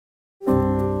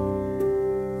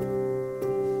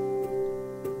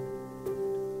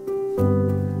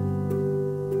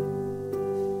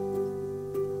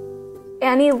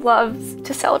Annie loves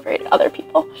to celebrate other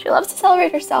people. She loves to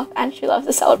celebrate herself, and she loves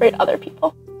to celebrate other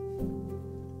people.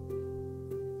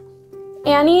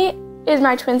 Annie is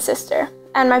my twin sister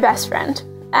and my best friend,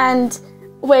 and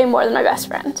way more than my best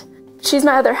friend. She's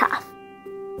my other half.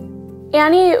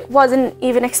 Annie wasn't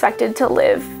even expected to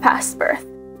live past birth.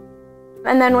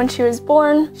 And then when she was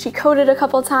born, she coded a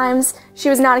couple times. She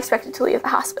was not expected to leave the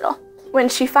hospital. When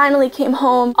she finally came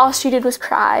home, all she did was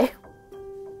cry.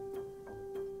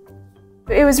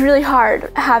 It was really hard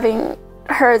having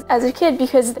her as a kid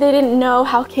because they didn't know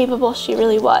how capable she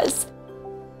really was.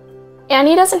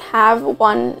 Annie doesn't have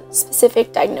one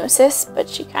specific diagnosis, but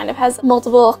she kind of has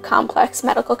multiple complex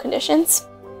medical conditions.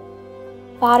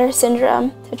 Bladder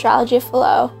syndrome, tetralogy of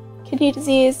Fallot, kidney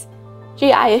disease,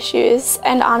 GI issues,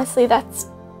 and honestly, that's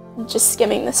just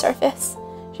skimming the surface.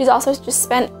 She's also just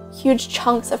spent huge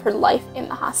chunks of her life in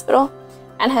the hospital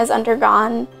and has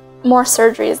undergone more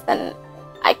surgeries than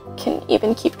I can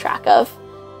even keep track of.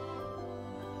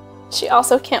 She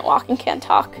also can't walk and can't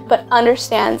talk, but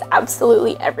understands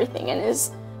absolutely everything and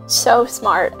is so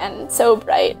smart and so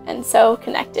bright and so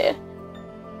connected.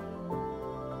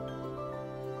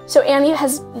 So Annie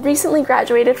has recently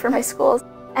graduated from high school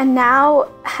and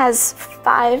now has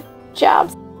 5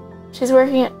 jobs. She's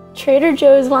working at Trader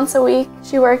Joe's once a week.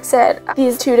 She works at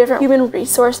these 2 different human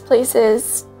resource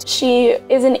places. She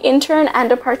is an intern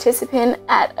and a participant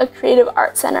at a creative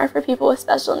art center for people with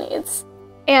special needs.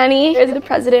 Annie is the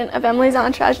president of Emily's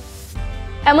Entourage.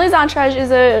 Emily's Entourage is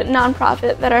a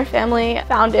nonprofit that our family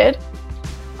founded.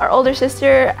 Our older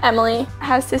sister, Emily,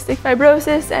 has cystic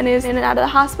fibrosis and is in and out of the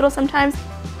hospital sometimes.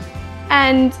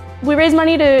 And we raise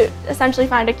money to essentially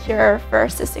find a cure for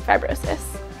cystic fibrosis.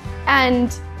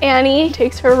 And Annie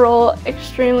takes her role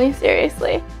extremely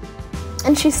seriously.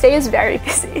 And she stays very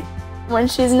busy. When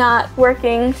she's not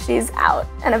working, she's out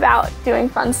and about doing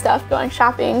fun stuff, going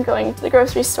shopping, going to the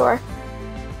grocery store.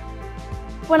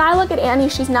 When I look at Annie,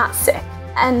 she's not sick,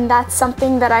 and that's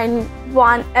something that I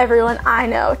want everyone I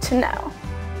know to know.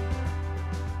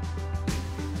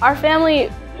 Our family,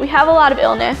 we have a lot of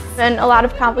illness and a lot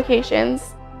of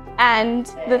complications, and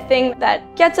the thing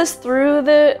that gets us through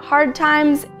the hard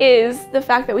times is the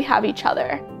fact that we have each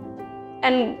other.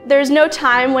 And there's no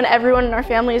time when everyone in our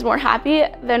family is more happy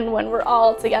than when we're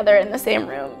all together in the same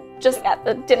room, just at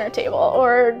the dinner table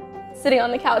or sitting on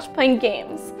the couch playing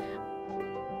games.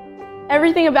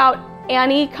 Everything about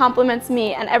Annie compliments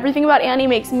me, and everything about Annie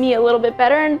makes me a little bit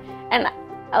better, and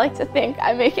I like to think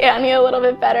I make Annie a little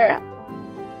bit better.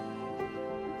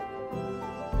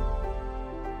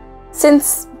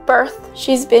 Since birth,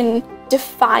 she's been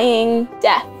defying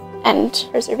death and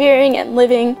persevering and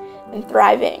living and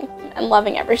thriving and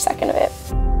loving every second of it.